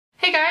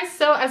guys,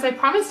 so as I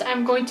promised,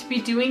 I'm going to be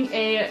doing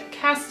a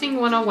casting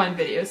 101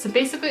 video. So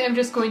basically I'm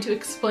just going to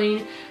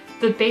explain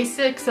the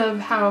basics of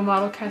how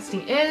model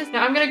casting is.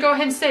 Now I'm gonna go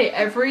ahead and say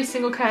every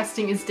single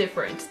casting is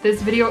different.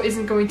 This video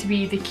isn't going to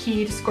be the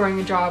key to scoring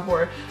a job,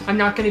 or I'm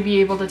not going to be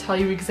able to tell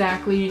you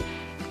exactly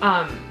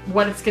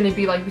what it's going to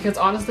be like, because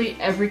honestly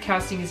every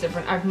casting is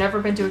different. I've never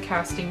been to a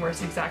casting where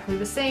it's exactly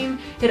the same.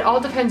 It all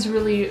depends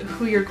really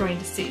who you're going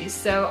to see.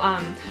 So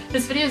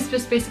this video is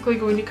just basically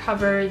going to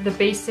cover the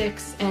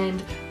basics and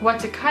what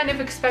to kind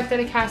of expect at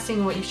a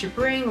casting, what you should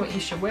bring, what you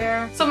should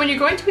wear. So when you're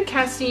going to a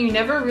casting, you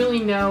never really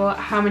know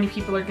how many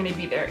people are going to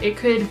be there. It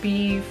could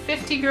be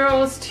 50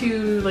 girls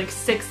to like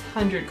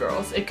 600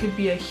 girls. It could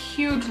be a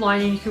huge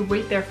line and you could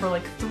wait there for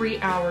like 3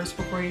 hours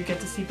before you get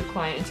to see the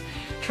client.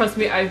 Trust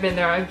me, I've been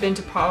there. I've been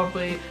to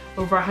probably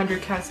over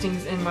 100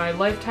 castings in my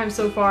lifetime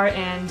so far,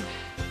 and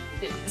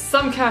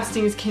some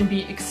castings can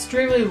be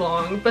extremely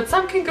long, but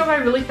some can go by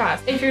really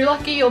fast. If you're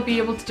lucky, you'll be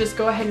able to just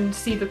go ahead and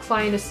see the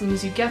client as soon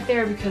as you get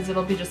there, because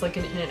it'll be just like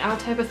an in and out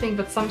type of thing.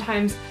 But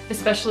sometimes,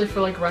 especially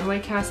for like runway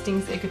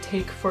castings, it could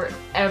take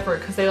forever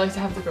because they like to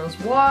have the girls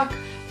walk,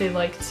 they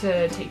like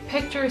to take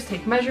pictures,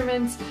 take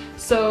measurements,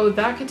 so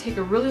that could take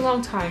a really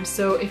long time.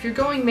 So if you're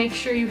going, make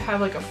sure you have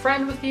like a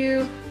friend with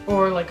you,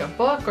 or like a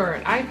book or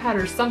an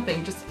iPad or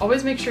something. Just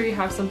always make sure you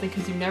have something,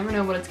 because you never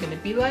know what it's going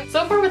to be like.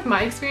 So far with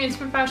my experience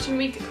from Fashion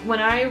Week, when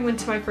I went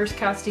to my first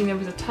casting, there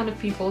was a ton of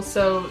people,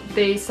 so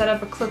they set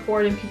up a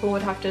clipboard and people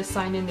would have to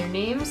sign in their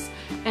names,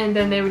 and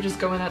then they would just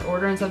go in that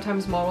order, and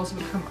sometimes models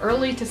would come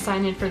early to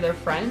sign in for their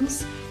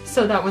friends,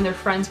 so that when their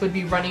friends would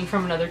be running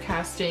from another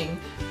casting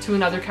to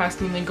another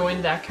casting and then going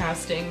to that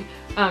casting,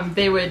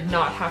 they would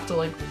not have to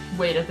like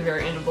wait at the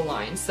very end of the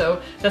line.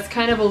 So that's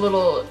kind of a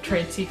little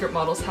trade secret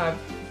models have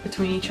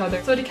between each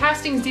other. So to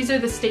castings, these are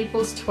the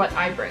staples to what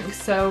I bring.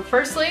 So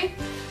firstly,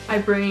 I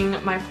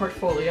bring my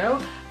portfolio.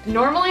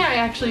 Normally I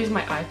actually use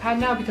my iPad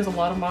now because a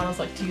lot of models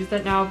like to use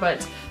that now,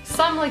 but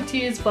some like to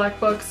use black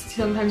books.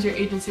 Sometimes your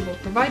agency will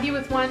provide you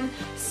with one.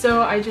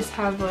 So I just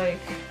have like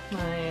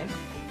my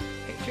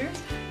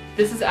pictures.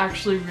 This is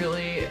actually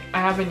really, I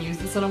haven't used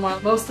this in a while.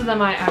 Most of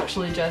them I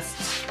actually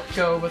just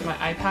go with my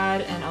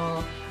iPad, and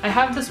I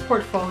have this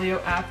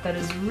portfolio app that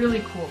is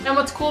really cool. And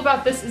what's cool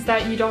about this is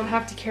that you don't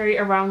have to carry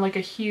around like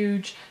a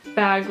huge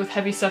bag with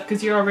heavy stuff,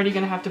 because you're already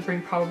gonna have to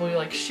bring probably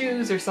like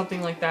shoes or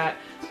something like that.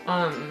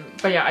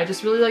 But yeah, I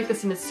just really like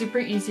this, and it's super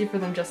easy for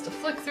them just to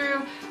flick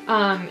through.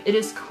 It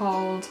is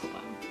called, hold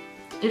on.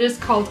 It is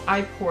called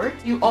iPort.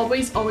 You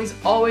always, always,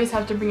 always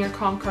have to bring your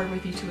comm card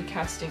with you to a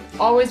casting.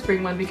 Always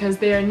bring one, because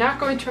they are not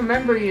going to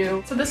remember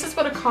you. So this is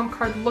what a comm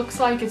card looks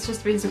like. It's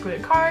just basically a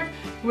card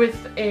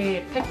with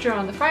a picture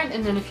on the front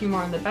and then a few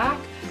more on the back.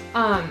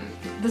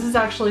 This is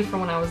actually from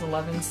when I was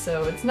 11,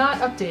 so it's not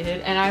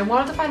updated, and I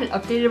wanted to find an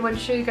updated one to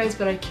show you guys,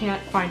 but I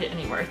can't find it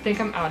anywhere. I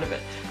think I'm out of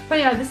it. But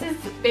yeah, this is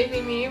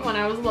baby me when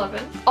I was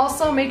 11.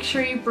 Also, make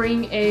sure you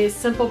bring a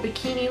simple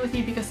bikini with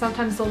you, because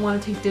sometimes they'll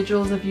want to take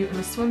digitals of you in a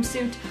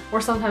swimsuit, or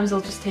sometimes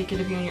they'll just take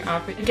it of you in your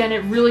outfit. Again,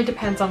 it really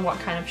depends on what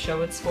kind of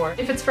show it's for.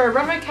 If it's for a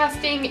runway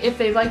casting, if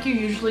they like you,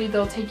 usually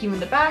they'll take you in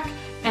the back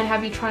and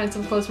have you try on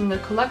some clothes from their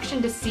collection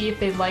to see if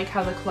they like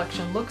how the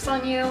collection looks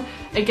on you.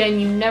 Again,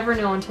 you never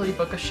know until you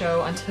book a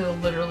show, until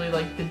literally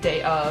like the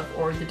day of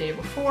or the day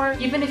before.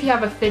 Even if you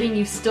have a fitting,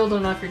 you still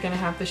don't know if you're gonna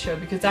have the show,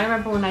 because I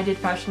remember when I did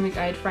Fashion Week,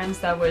 I had friends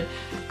that would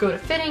go to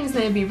fittings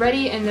and they'd be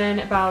ready, and then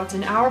about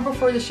an hour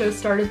before the show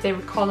started, they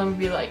would call them and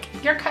be like,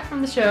 "You're cut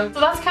from the show."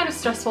 So that's kind of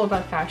stressful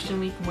about Fashion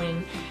Week,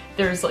 when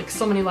there's like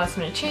so many last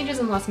minute changes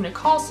and last minute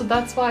calls. So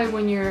that's why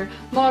when you're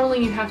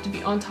modeling, you have to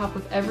be on top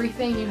with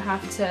everything. You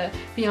have to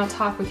be on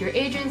top with your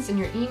agents and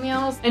your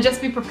emails, and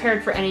just be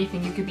prepared for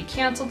anything. You could be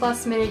canceled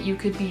last minute, you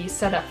could be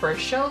set up for a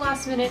show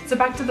last minute. So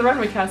back to the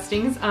runway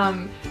castings,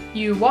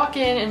 you walk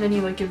in and then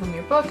you like give them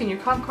your book and your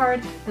comm card,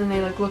 and then they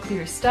like look through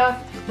your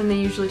stuff, and they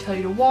usually tell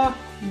you to walk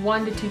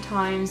 1 to 2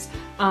 times,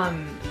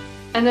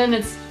 and then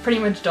it's pretty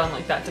much done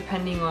like that,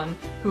 depending on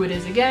who it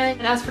is again.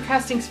 And as for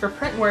castings for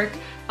print work,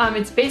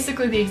 it's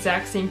basically the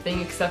exact same thing,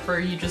 except for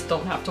you just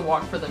don't have to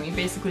walk for them. You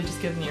basically just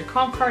give them your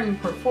comm card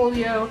and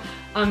portfolio.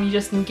 You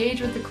just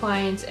engage with the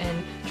client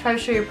and try to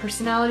show your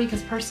personality,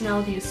 because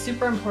personality is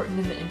super important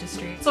in the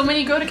industry. So when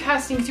you go to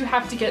castings, you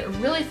have to get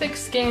really thick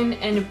skin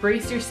and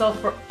brace yourself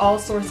for all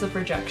sorts of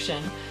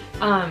rejection.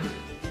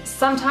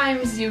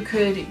 Sometimes you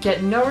could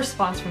get no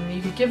response from them.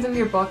 You could give them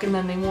your book and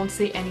then they won't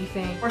say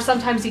anything. Or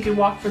sometimes you could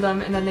walk for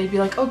them and then they'd be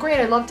like, "Oh great,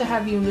 I'd love to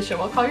have you in the show.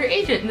 I'll call your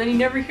agent," and then you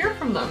never hear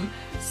from them.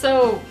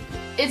 So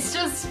it's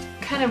just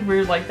kind of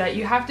weird like that.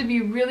 You have to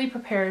be really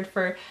prepared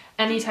for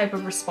any type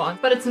of response,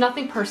 but it's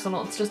nothing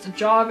personal. It's just a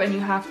job, and you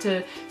have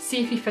to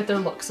see if you fit their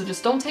look. So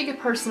just don't take it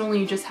personally.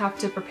 You just have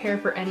to prepare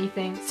for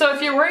anything. So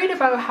if you're worried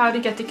about how to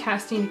get to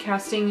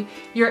casting,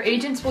 your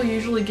agents will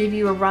usually give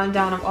you a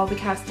rundown of all the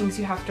castings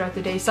you have throughout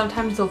the day.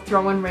 Sometimes they'll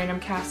throw in random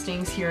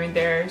castings here and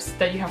there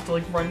that you have to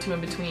like run to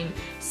in between.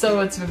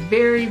 So it's a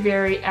very,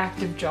 very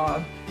active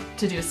job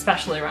to do,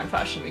 especially around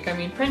Fashion Week. I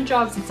mean, print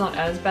jobs, it's not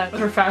as bad, but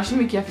for Fashion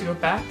Week you have to go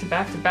back to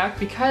back to back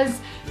because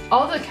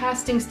all the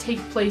castings take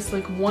place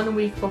like 1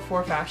 week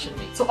before Fashion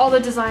Week. So all the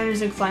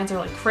designers and clients are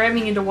like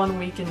cramming into 1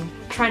 week and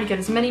trying to get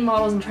as many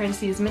models and trying to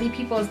see as many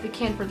people as they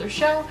can for their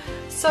show.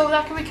 So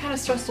that can be kind of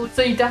stressful.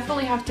 So you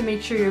definitely have to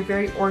make sure you're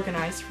very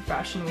organized for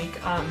Fashion Week.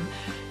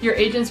 Your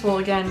agents will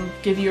again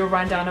give you a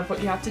rundown of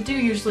what you have to do,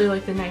 usually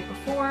like the night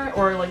before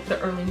or like the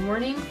early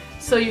morning.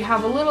 So you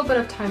have a little bit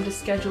of time to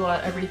schedule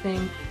out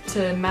everything,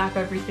 to map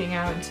everything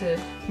out, and to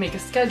make a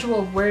schedule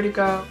of where to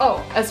go.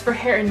 Oh, as for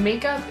hair and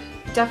makeup,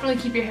 definitely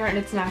keep your hair in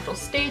its natural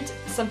state.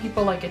 Some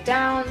people like it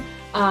down.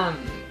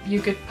 You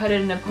could put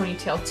it in a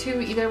ponytail too,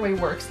 either way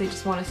works, they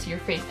just want to see your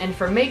face. And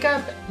for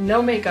makeup,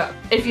 no makeup.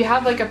 If you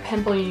have like a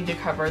pimple you need to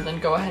cover, then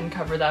go ahead and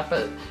cover that,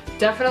 but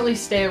definitely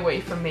stay away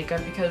from makeup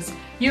because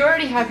you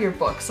already have your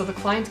book, so the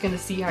client's gonna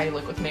see how you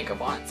look with makeup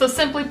on. So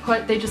simply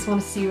put, they just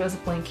want to see you as a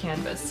blank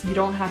canvas. You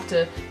don't have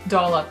to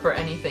doll up or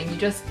anything, you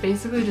just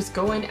basically just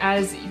go in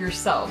as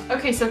yourself.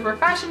 Okay, so for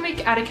Fashion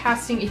Week at a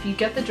casting, if you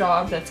get the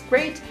job, that's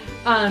great.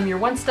 You're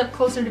one step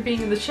closer to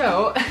being in the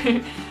show.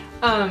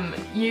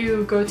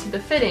 You go to the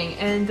fitting,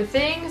 and the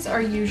fittings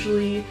are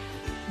usually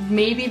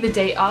maybe the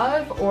day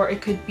of, or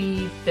it could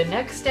be the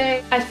next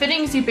day. At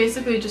fittings, you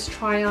basically just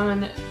try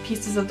on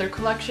pieces of their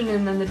collection,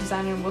 and then the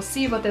designer will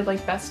see what they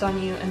like best on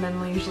you, and then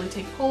they'll usually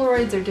take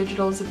Polaroids or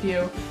digitals of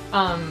you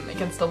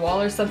against the wall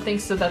or something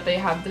so that they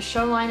have the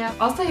show lineup.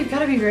 Also, you've got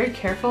to be very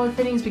careful at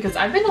fittings because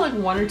I've been to like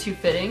 1 or 2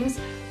 fittings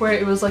where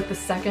it was like the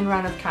second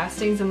round of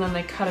castings, and then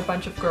they cut a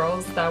bunch of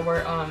girls that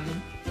were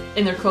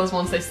in their clothes.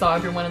 Once they saw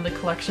everyone in the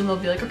collection, they'll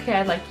be like, okay,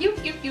 I'd like you,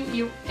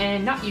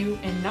 and not you,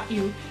 and not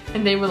you,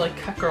 and they would like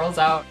cut girls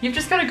out. You've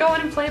just got to go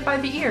in and play it by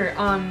the ear.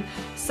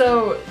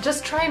 So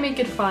just try and make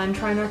it fun.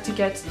 Try not to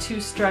get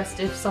too stressed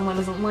if someone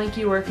doesn't like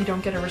you or if you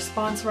don't get a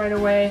response right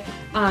away.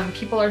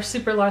 People are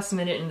super last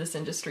minute in this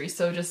industry,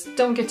 so just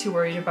don't get too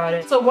worried about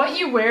it. So what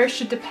you wear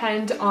should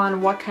depend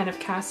on what kind of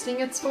casting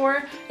it's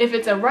for. If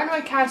it's a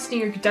runway casting,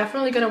 you're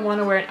definitely going to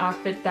want to wear an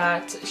outfit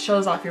that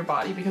shows off your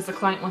body because the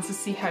client wants to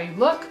see how you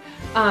look.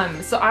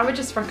 So I would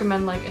just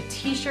recommend like a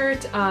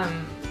t-shirt,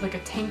 like a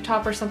tank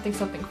top or something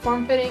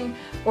form-fitting,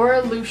 or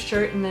a loose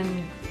shirt and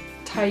then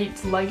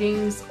tight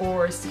leggings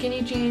or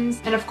skinny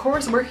jeans, and of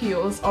course wear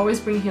heels. Always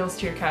bring heels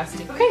to your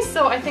casting. Okay,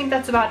 so I think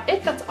that's about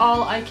it. That's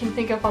all I can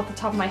think of off the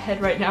top of my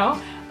head right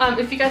now.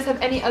 If you guys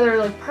have any other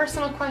like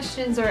personal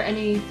questions or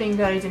anything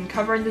that I didn't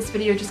cover in this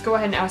video, just go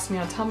ahead and ask me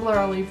on Tumblr.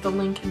 I'll leave the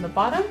link in the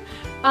bottom.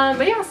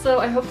 But yeah, so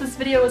I hope this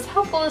video was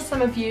helpful to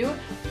some of you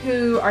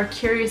who are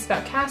curious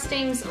about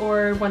castings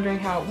or wondering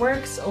how it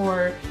works,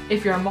 or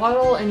if you're a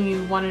model and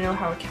you want to know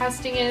how a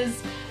casting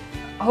is.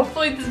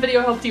 Hopefully this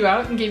video helped you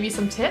out and gave you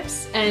some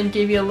tips and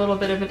gave you a little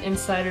bit of an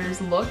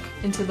insider's look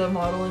into the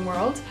modeling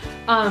world.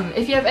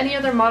 If you have any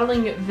other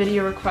modeling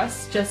video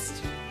requests,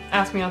 just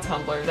ask me on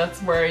Tumblr.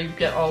 That's where you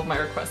get all of my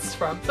requests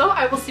from. So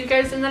I will see you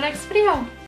guys in the next video.